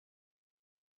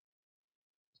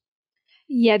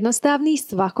Jednostavni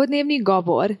svakodnevni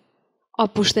govor.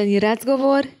 Opušteni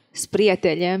razgovor s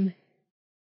prijateljem.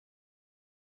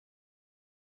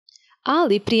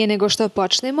 Ali prije nego što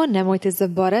počnemo, nemojte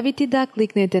zaboraviti da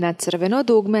kliknete na crveno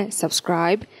dugme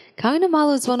subscribe kao i na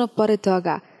malo zvono pored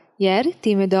toga, jer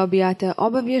time dobijate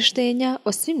obavještenja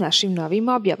o svim našim novim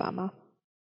objavama.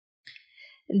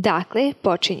 Dakle,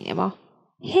 počinjemo.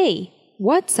 Hey,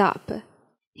 what's up?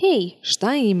 Hej,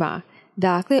 šta ima?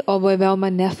 Dakle, ovo je veoma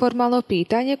neformalno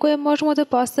pitanje koje možemo da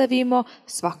postavimo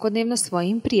svakodnevno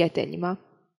svojim prijateljima.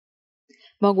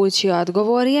 Mogući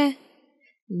odgovor je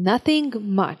nothing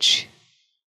much.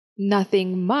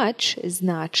 Nothing much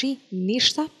znači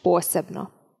ništa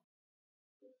posebno.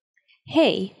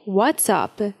 Hey, what's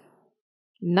up?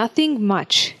 Nothing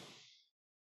much.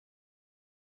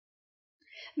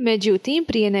 Međutim,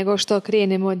 prije nego što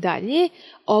krenemo dalje,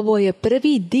 ovo je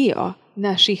prvi dio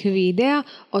naših videa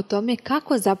o tome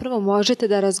kako zapravo možete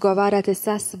da razgovarate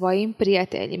sa svojim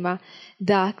prijateljima.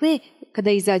 Dakle,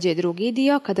 kada izađe drugi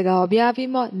dio, kada ga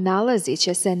objavimo, nalazit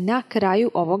će se na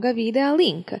kraju ovoga videa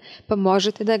link, pa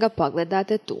možete da ga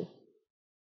pogledate tu.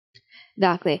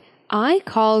 Dakle, I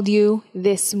called you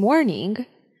this morning,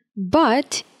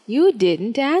 but you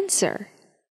didn't answer.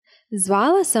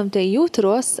 Zvala sam te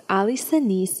jutros, ali se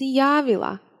nisi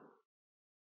javila.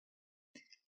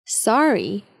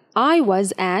 Sorry, I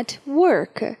was at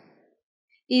work.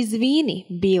 Izvini,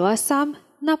 bila sam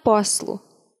na poslu.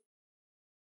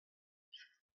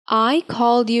 I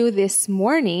called you this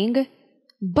morning,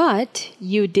 but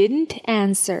you didn't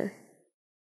answer.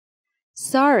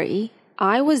 Sorry,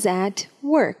 I was at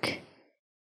work.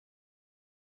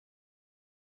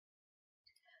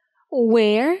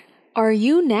 Where are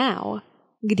you now?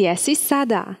 Gdje si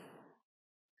sada?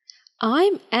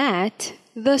 I'm at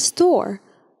the store.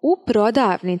 U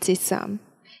prodavnici sam.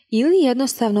 Ili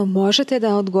jednostavno možete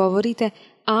da odgovorite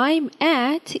I'm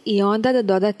at i onda da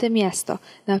dodate mjesto.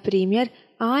 Na primjer,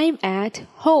 I'm at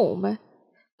home.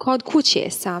 Kod kuće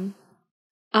sam.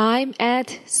 I'm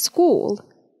at school.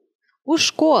 U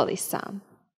školi sam.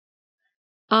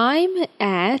 I'm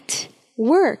at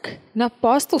work. Na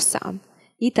poslu sam.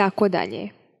 I tako dalje.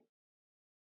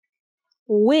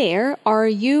 Where are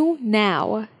you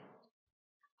now?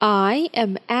 I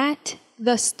am at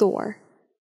the store.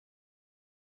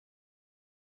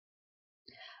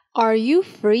 Are you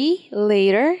free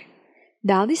later?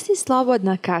 Da li si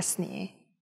slobodna kasnije?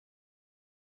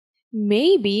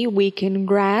 Maybe we can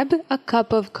grab a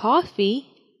cup of coffee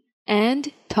and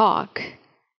talk.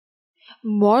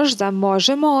 Možda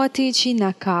možemo otići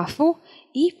na kafu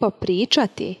i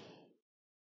popričati.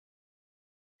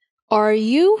 Are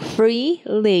you free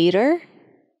later?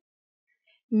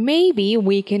 Maybe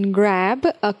we can grab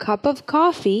a cup of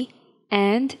coffee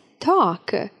and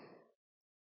talk.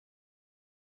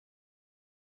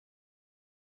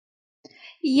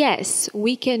 Yes,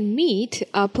 we can meet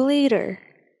up later.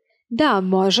 Da,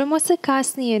 možemo se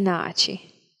kasnije naći.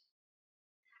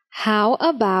 How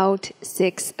about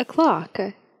 6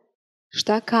 o'clock?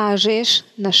 Šta kažeš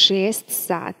na 6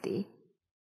 sati?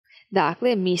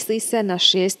 Dakle, misli se na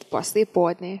 6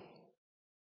 poslijepodne.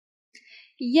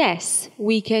 Yes,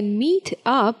 we can meet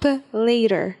up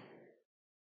later.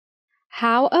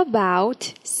 How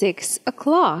about 6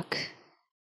 o'clock?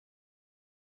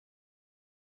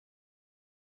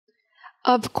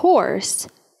 Of course.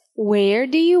 Where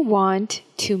do you want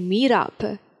to meet up?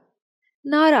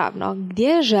 Naravno,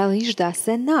 gdje želiš da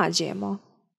se nađemo?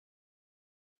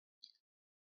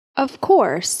 Of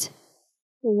course.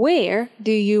 Where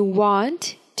do you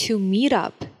want to meet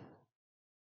up?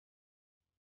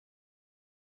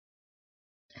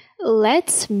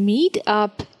 Let's meet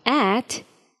up at.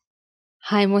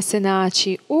 Hajmo se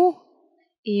naći u.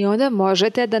 I onda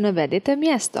možete da navedete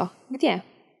mjesto. Gdje?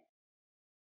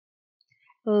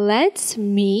 Let's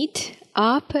meet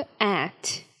up at.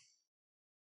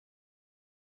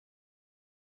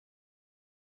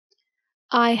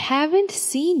 I haven't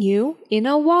seen you in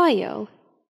a while.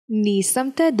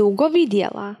 Nisam te dugo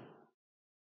vidjela.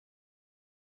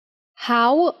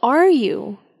 How are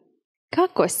you?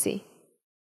 Kako si?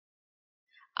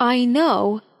 I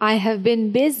know I have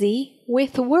been busy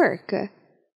with work.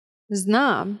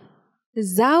 Znam,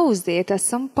 zauzeta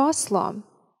sam poslom.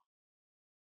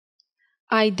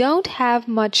 I don't have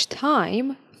much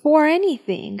time for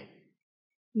anything.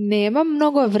 Nemam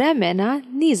mnogo vremena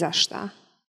ni za šta.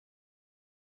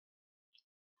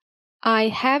 I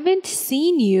haven't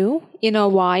seen you in a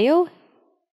while.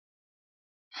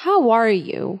 How are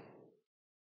you?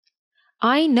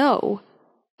 I know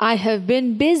I have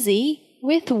been busy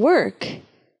with work.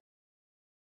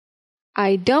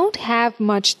 I don't have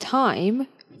much time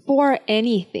for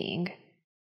anything.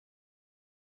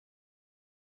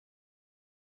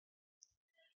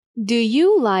 Do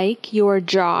you like your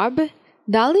job?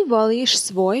 Da li voliš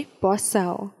svoj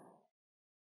posao?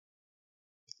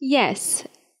 Yes,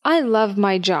 I love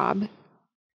my job,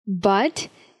 but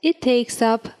it takes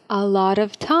up a lot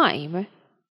of time.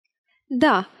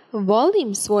 Da,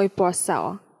 volim svoj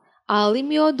posao, ali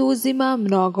mi oduzima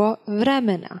mnogo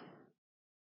vremena.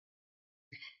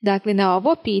 Dakle, na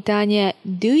ovo pitanje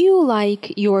Do you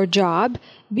like your job?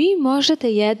 Vi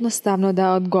možete jednostavno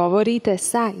da odgovorite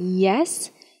sa yes,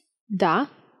 da,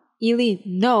 ili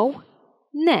no,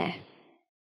 ne.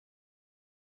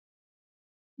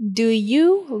 Do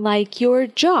you like your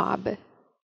job?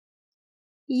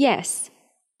 Yes,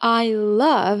 I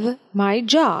love my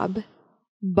job,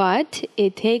 but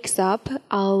it takes up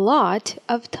a lot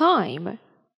of time.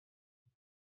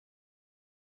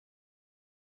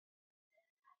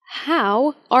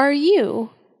 How are you?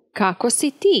 Kako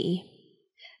si ti?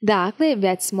 Dakle,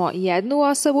 već smo jednu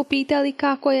osobu pitali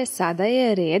kako je, sada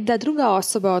je red da druga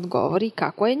osoba odgovori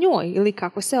kako je njoj ili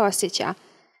kako se osjeća.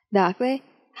 Dakle,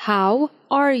 how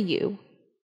are you?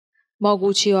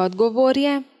 Mogući odgovor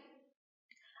je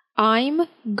I'm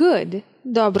good.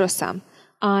 Dobro sam.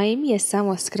 I'm je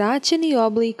samo skraćeni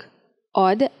oblik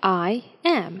od I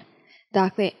am.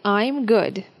 Dakle, I'm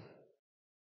good.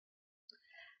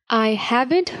 I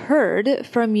haven't heard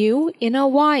from you in a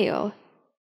while,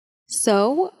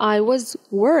 so I was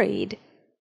worried.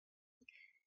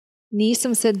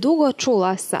 Nisam se dugo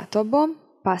čula sa tobom,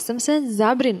 pa sam se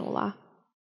zabrinula.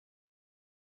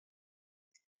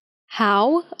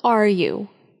 How are you?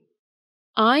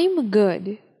 I'm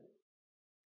good.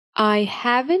 I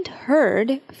haven't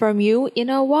heard from you in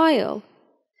a while,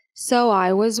 so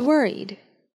I was worried.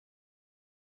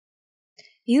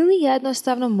 Ili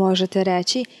jednostavno možete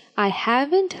reći I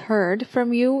haven't heard from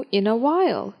you in a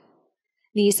while.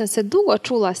 Nisam se dugo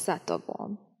čula sa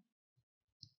tobom.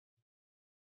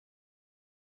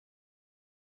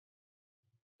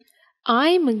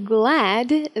 I'm glad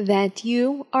that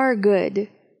you are good.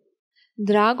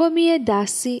 Drago mi je da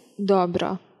si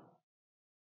dobro.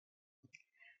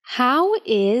 How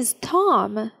is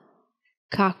Tom?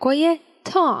 Kako je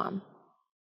Tom?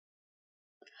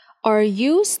 Are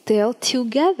you still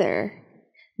together?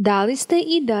 Da li ste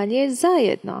i dalje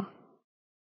zajedno?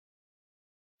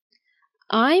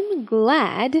 I'm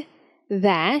glad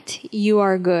that you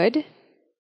are good.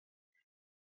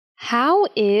 How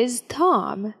is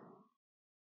Tom?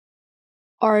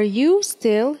 Are you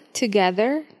still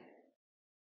together?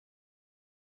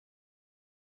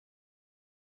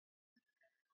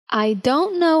 I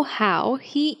don't know how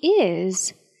he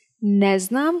is. Ne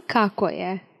znam kako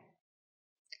je.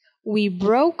 We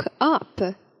broke up.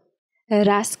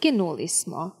 Raskinuli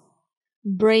smo.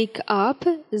 Break up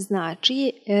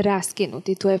znači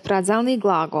raskinuti. To je frazalni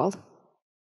glagol.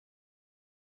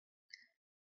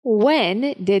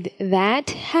 When did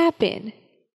that happen?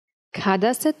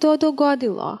 Kada se to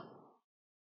dogodilo?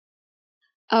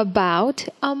 About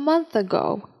a month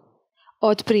ago.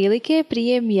 Otprilike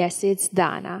prije mjesec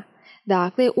dana.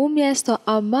 Dakle, umjesto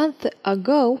a month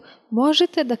ago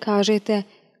možete da kažete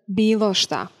bilo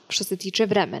šta što se tiče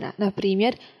vremena. Na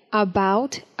primjer,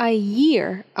 about a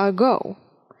year ago.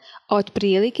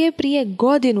 Otprilike prije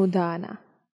godinu dana.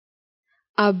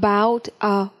 About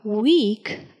a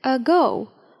week ago.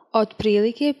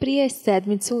 Otprilike prije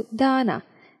sedmicu dana.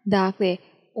 Dakle,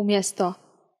 umjesto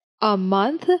a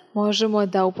month možemo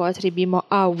da upotrijebimo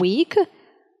a week,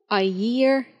 a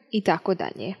year i tako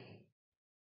dalje.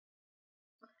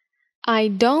 I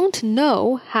don't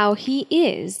know how he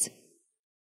is.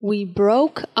 We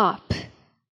broke up.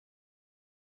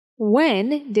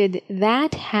 When did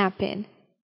that happen?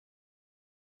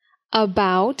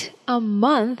 About a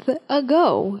month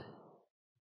ago.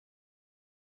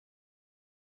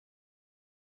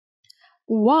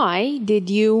 Why did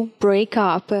you break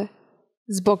up?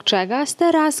 Zbog čega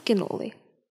ste raskinuli?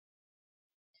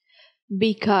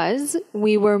 Because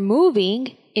we were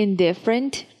moving in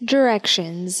different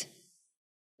directions.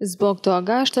 Zbog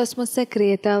toga što smo se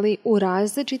kretali u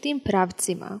različitim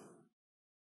pravcima.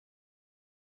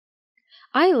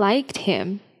 I liked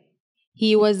him.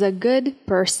 He was a good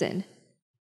person.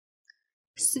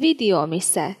 Svidio mi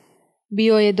se.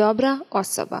 Bio je dobra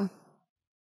osoba.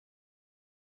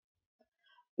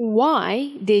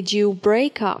 Why did you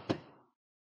break up?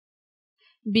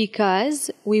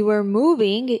 Because we were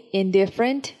moving in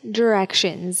different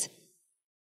directions.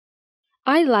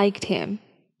 I liked him.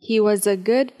 He was a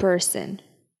good person.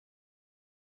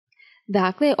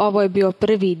 Dakle, ovo je bio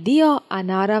prvi dio, a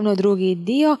naravno drugi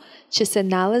dio će se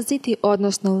nalaziti,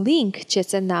 odnosno link će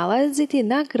se nalaziti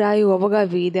na kraju ovoga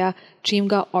videa čim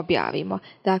ga objavimo.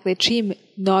 Dakle, čim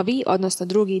novi, odnosno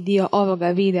drugi dio ovoga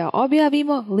videa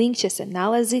objavimo, link će se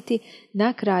nalaziti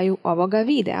na kraju ovoga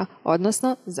videa,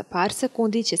 odnosno za par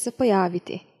sekundi će se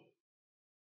pojaviti.